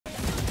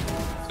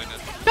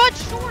Dodge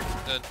short!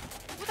 Dead.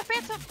 With a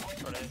phantom!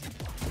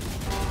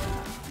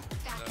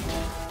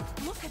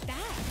 Look at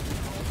that!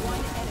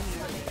 One enemy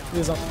remaining.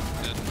 He's up.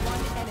 Dead.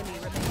 One enemy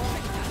remaining.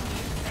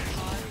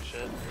 Holy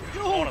shit.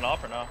 I want an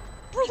offer now.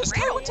 Bro, Just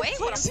ran go away to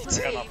with a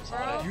Flexi play, Team.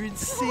 bro. You're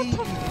insane.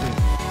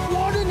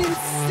 What an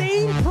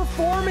insane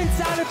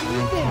performance out of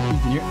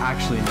Ethan. You're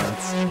actually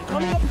nuts.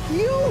 Coming up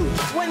huge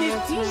when his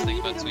team Just think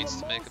about needed him tweets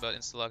the to make most. about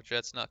insta-lock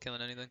jets not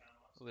killing anything.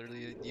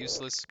 Literally a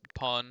useless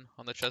pawn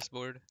on the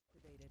chessboard.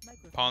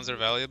 Pawns are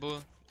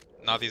valuable,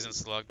 not these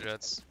insta-lock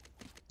jets.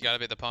 You gotta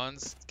bait the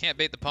pawns. Can't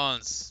bait the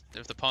pawns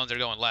if the pawns are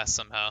going last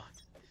somehow.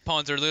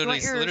 Pawns are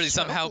literally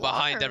somehow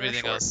behind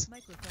everything else.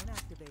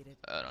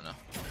 I don't know.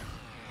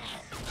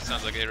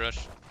 Sounds like a rush.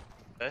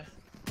 Okay.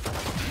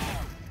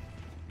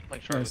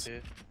 Like short Nice. with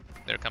you.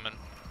 They're coming.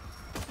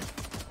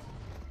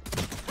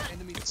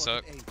 Good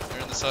suck. They're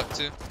in the suck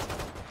too.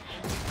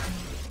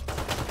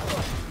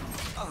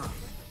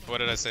 What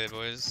did I say,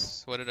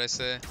 boys? What did I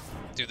say?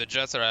 Dude, the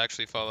jets are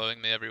actually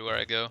following me everywhere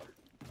I go.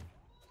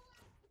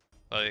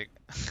 Like,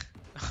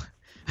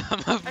 I'm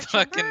a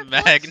fucking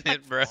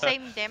magnet, bro.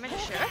 Same damage,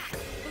 sure.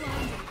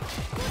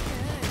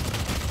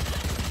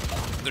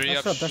 Three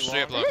up, That's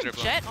three up long, There's three a up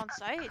long. jet on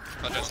site.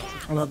 Not jets.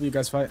 I'll help you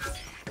guys fight.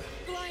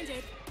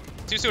 Blinded.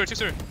 Two sewer, two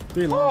sewer.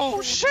 3 long.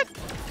 Oh shit!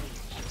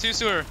 Two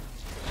sewer.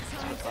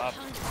 Top.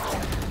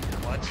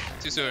 What?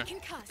 Two sewer.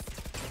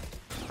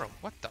 Concussed. Bro,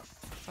 what the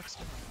fuck's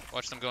going on?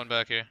 Watch them going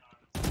back here.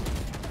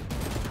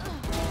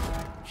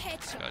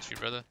 Headshot. Got you,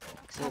 brother.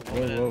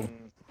 Whoa.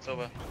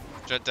 Soba.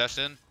 Jet dashed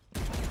in.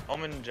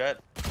 Omen jet.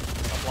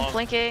 Up long.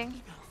 Blinking.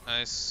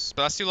 Nice.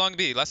 But last two long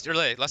B. Last two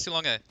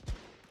long A.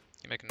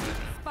 You making it.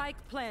 Spike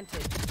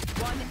planted.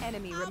 One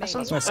enemy This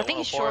remaining. one's, I think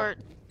he's short.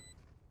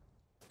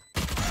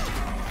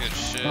 Good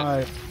shit.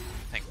 Alright.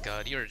 Thank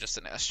God, you were just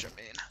an Astra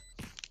main.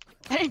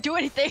 I didn't do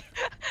anything.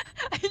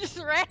 I just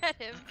ran at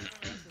him.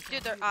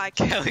 Dude, their eye.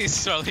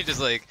 Kelly's probably just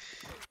like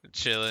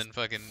chilling,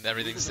 fucking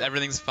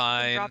everything's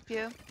fine. Drop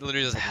you.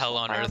 Literally just hell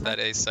on earth that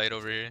A site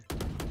over here.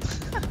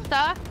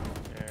 Duh.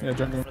 Yeah,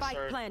 jungle.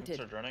 Spike planted.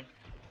 Start running.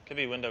 Could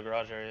be window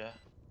garage area.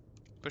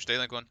 Push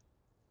Daylink one.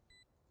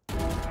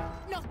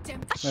 Knocked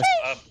him. Nice.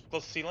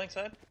 Close C-link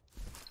side?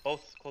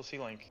 Both close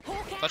C-link.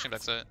 Flashing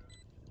back side.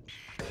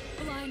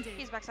 Blinded.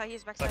 He's backside,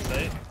 he's backside.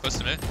 Backside. Close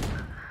to me.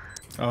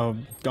 Oh,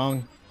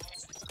 gong.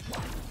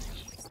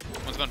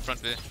 One's going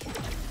front B.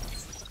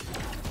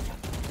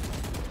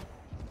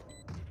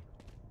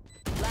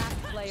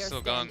 Last player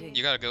Still standing. gone.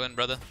 You gotta go in,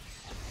 brother.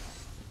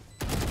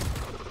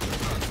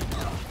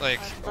 Like,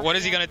 what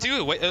is he gonna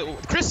do? Wait,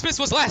 Christmas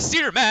was last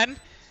year, man!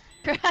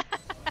 B.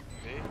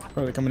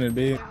 Probably coming in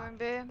B. Come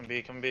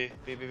B. Come B.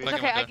 B. B. B. Like-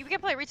 Okay, window. you can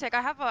play retake.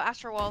 I have a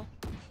Astro wall.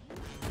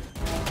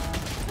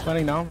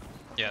 Planning now.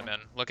 Yeah, man.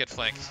 Look at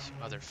flank.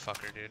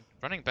 Motherfucker, dude.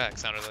 Running back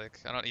sounded like.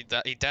 I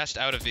don't. He dashed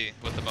out of V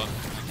with the bump.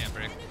 You can't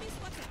break.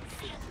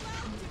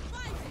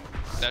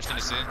 Dashed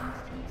into C.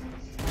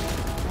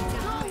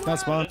 Not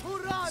spawn.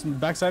 Some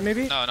backside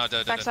maybe? No,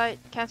 dead. Backside,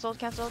 cancelled,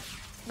 cancelled.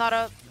 Not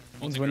up.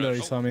 One's window,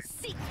 he saw me.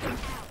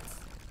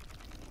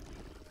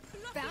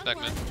 Back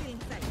mid.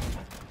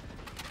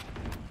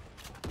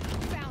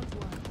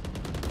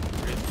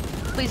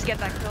 Please get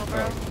that kill,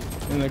 bro.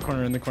 In the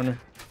corner, in the corner.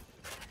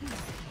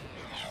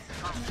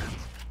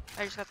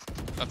 I just got.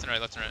 Left and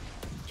right.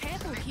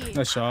 Careful here.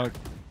 Nice shot.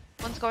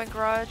 One's going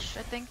garage,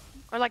 I think.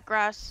 Or like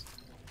grass.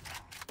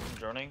 I'm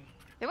droning.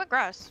 They went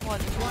grass. One.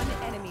 One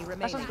enemy This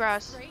remaining. one's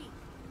grass.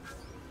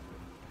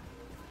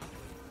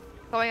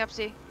 Going up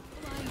C.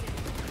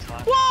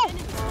 Slap. Whoa!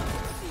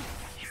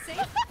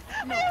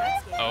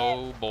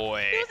 Oh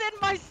boy. He was in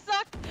my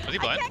suck. Was he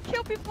I blind? can't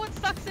kill people in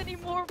sucks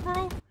anymore,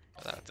 bro.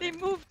 They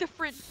move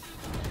different.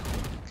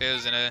 Okay, it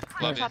was in A.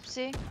 Lobby. Top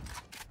C.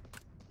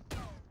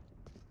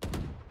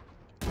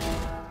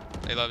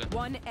 They love it.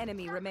 One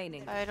enemy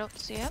remaining. I don't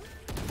see him.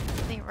 I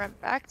think he ran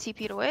back,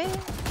 TP'd away.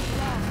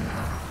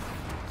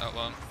 Out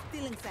long.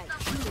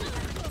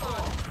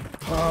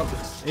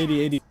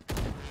 80. Are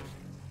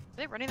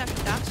they running that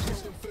shit down?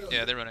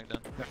 Yeah, they're running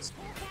down. Nice.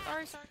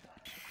 Sorry.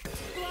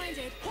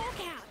 Blinded. Hawk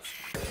out.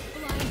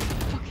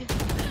 Okay.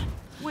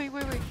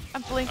 Wait.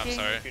 I'm blinking. I'm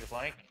sorry. Speed of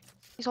flank.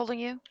 He's holding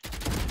you.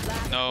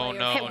 Last No.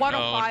 player Hit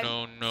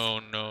 105.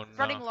 No.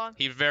 Running long.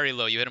 He very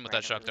low. You hit him with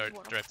that shock dart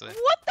directly.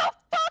 What the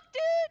fuck,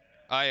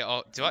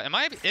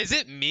 dude? Is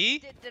it me?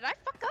 Did I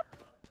fuck up?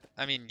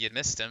 I mean, you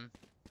missed him.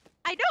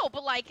 I know,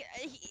 but like,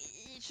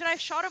 should I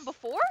have shot him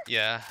before?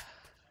 Yeah.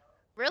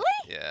 Really?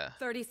 Yeah.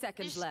 30 Did you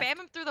seconds left. spam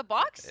him through the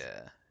box?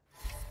 Yeah.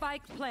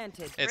 Spike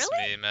planted. It's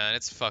Really? me, man.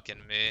 It's fucking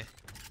me.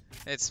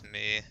 It's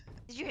me.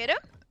 Did you hit him?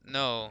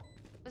 No.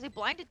 Was he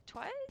blinded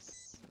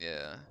twice?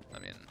 Yeah. I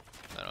mean,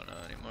 I don't know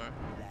anymore.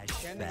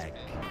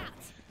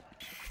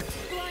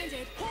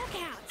 Blinded. Hawk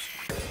out.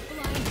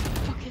 Blinded.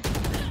 Okay.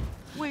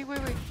 Wait.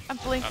 I'm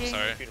blinking. I'm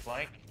sorry. Speed of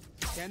flank.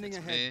 Standing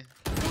It's me.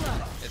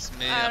 It's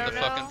me. I I'm the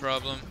don't fucking know.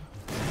 problem.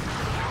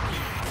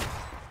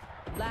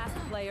 Last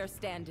player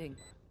standing.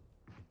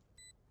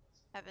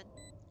 Heaven.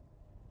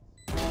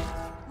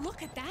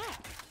 Look at that.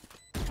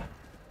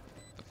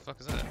 The fuck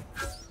is that?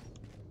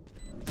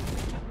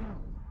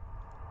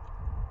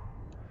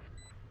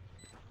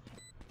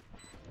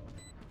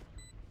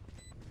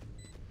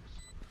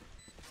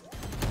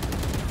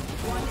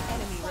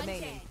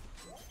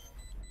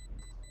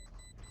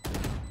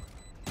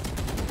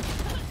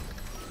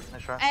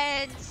 Nice try.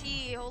 And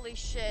he, holy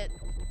shit.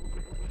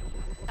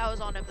 That was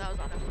on him, that was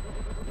on him.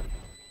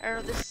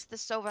 Or this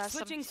Sova has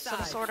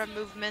some sort of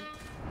movement.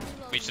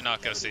 We should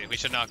not go C. We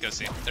should not go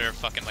C. They're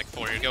fucking like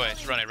 4 here. Go away.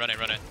 Just run it, run it,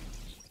 run it.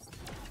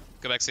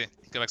 Go back C.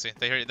 Go back C.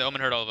 They heard. The Omen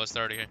heard all of us.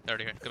 They're already here. They're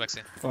already here. Go back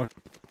C. Fuck.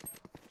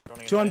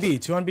 2 on B.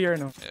 2 on B right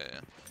now. Yeah, yeah.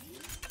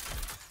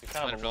 You're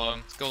kind Plan of for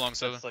long. Go long,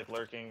 Sova. It's like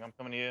lurking. I'm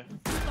coming to you.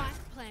 Spike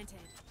planted.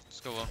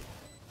 Just go long.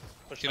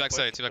 Push Two my back push.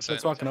 side. Two back side.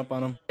 Let's walking up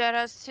on him. Dead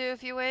has 2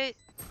 if you wait.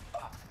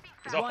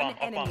 He's up One bomb.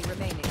 Up enemy bomb.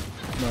 remaining.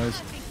 Nice.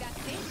 I think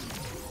that's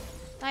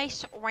it.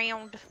 Nice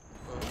round.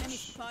 Enemy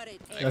spotted.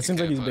 That seems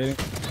like he's baiting.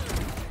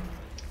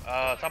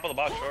 Top of the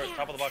box short.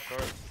 Top of the box short.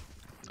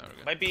 There we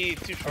go. Might be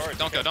too short.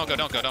 Don't go. Don't go.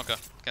 Don't go. Don't go.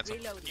 Cancel.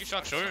 Reloading. You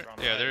shot short? On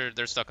the Yeah, right.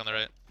 they're stuck on the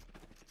right.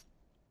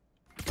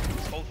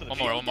 Hold for the One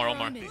peek. more. One more. One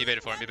more. He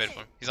baited for him. He baited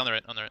for him. He's on the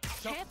right. On the right.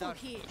 Careful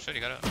here. Oh shit,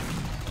 he got out.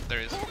 Oh, there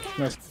he is.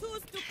 Nice.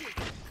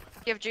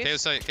 You have juice? KO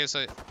site. KO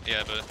site.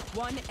 Yeah, but.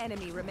 One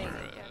enemy remaining.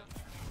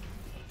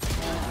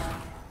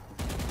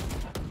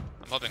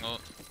 I'm hopping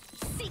ult.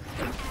 Seek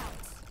them out.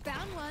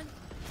 Found one.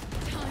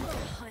 Time to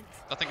hunt.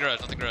 Nothing garage.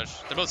 Nothing garage.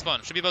 They're both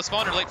spawn. Should be both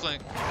spawn or late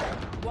flank.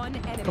 One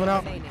enemy Coming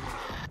out. remaining.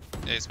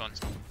 Yeah, he spawned.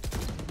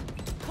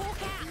 Hawk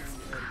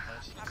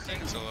out.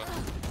 Dang, it's so low.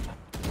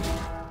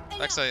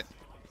 Back site.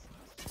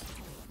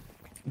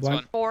 Blind.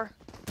 Spawn. 4.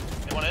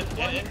 One in.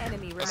 One In.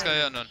 enemy This guy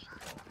remaining. unknown.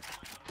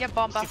 You have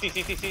bomba. CT.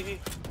 CT. CT.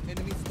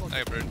 I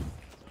got bird.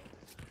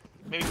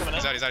 Maybe coming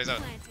He's in. out. He's out. He's out.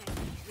 Planted.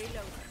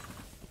 Reloading.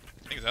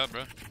 I think he's out,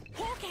 bro.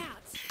 Hawk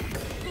out.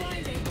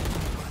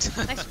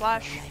 Blinded. Nice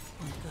flash.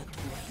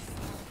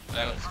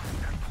 Yeah,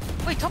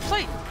 Wait, top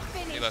side.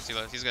 he left. He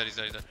left. He's dead. He's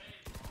dead. He's dead.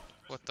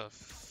 What the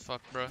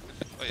fuck, bro?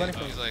 Oh, yeah,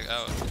 Funny he's like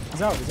out.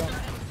 He's out. He's out.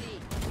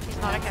 He's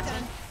not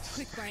against.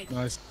 Quick right.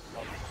 Nice.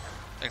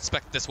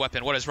 Expect this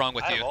weapon. What is wrong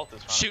with I have you? ult this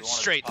round if Shoot you want it to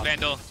straight, pop.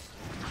 Vandal.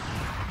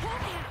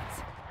 Hawk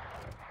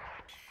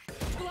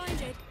out.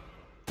 Blinded.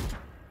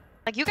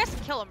 Like, you guys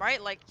can kill him,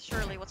 right? Like,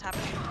 surely, what's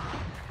happening?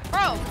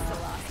 Bro!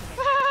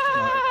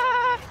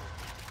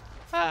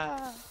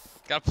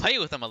 Gotta play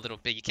with him a little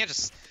bit. You can't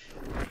just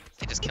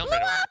kill him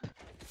right away.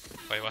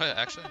 Wait, what?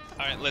 Actually?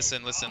 Alright,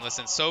 listen.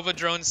 Sova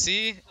drone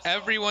C.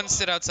 Everyone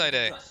sit outside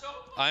A.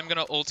 I'm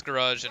gonna ult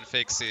garage and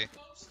fake C.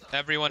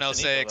 Everyone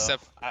else A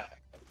except...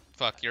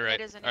 Fuck, you're right.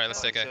 It is an Alright,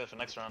 let's echo. take Let's do A. it for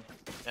next round.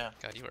 Yeah.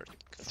 God, you are...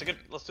 It's a good.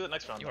 Let's do it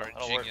next round. You though. are a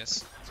That'll work.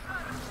 genius.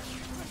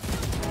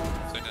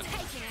 So dead.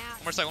 Taken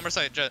out. One more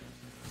side, Jet.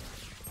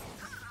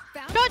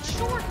 Found Good, one.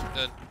 short!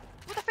 Dead.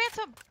 With a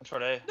phantom! I'm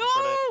short A. No!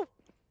 I'm short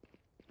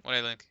One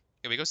A link.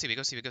 Yeah, we go C.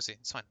 It's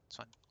fine.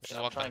 We A. should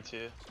I'm walk trying back.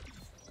 to.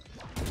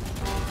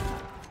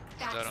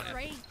 That's Dead on you.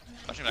 great.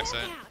 Watching back side.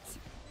 Hawk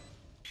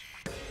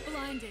out.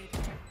 Blinded.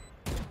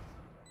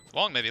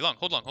 Long, maybe. Long.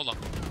 Hold long.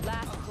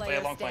 Last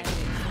player long flank.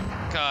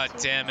 standing. God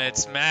damn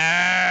it,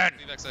 man!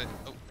 Be back side.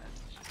 Oh,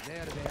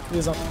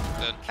 He's up.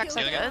 dead.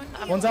 Backside Healing it.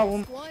 good. One's out.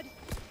 One. Squad.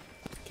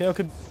 KO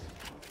could.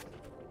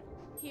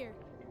 Here.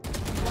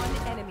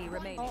 One enemy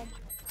remaining.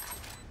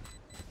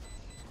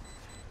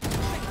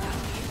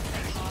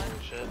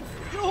 Shit.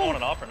 I want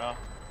an offer now.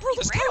 Bro,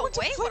 This ran guy went to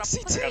away? flank What a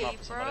CT. I got an play, offer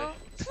for somebody.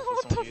 bro.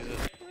 Let someone use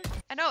it.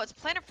 I know, it's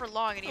planted for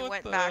long and he What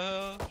went the back.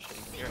 hell?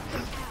 Here.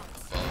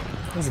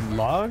 There's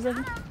logs, I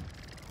think.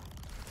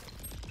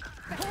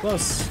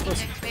 Close.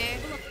 Close. Thanks, me.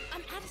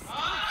 I'm out of sight.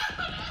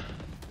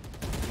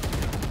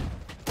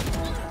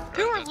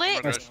 Two are Dead.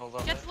 lit. Garage. Hold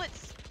on. Jets lit.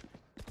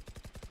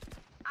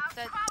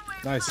 Dead.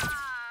 Nice.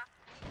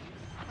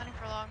 Planning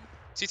for long.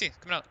 CT,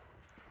 coming out.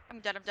 I'm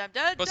dead, I'm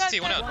dead. Both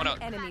CT, one out.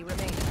 One enemy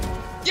remaining.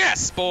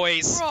 Yes,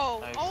 boys! Bro,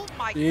 Nice. oh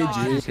my GG.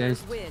 god.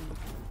 Guys. Win.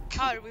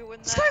 How did we win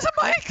This that? guy's a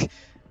mic!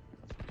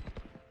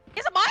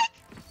 He's a mic?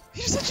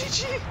 He just said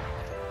GG!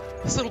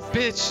 This little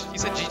bitch, he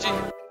said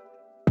GG.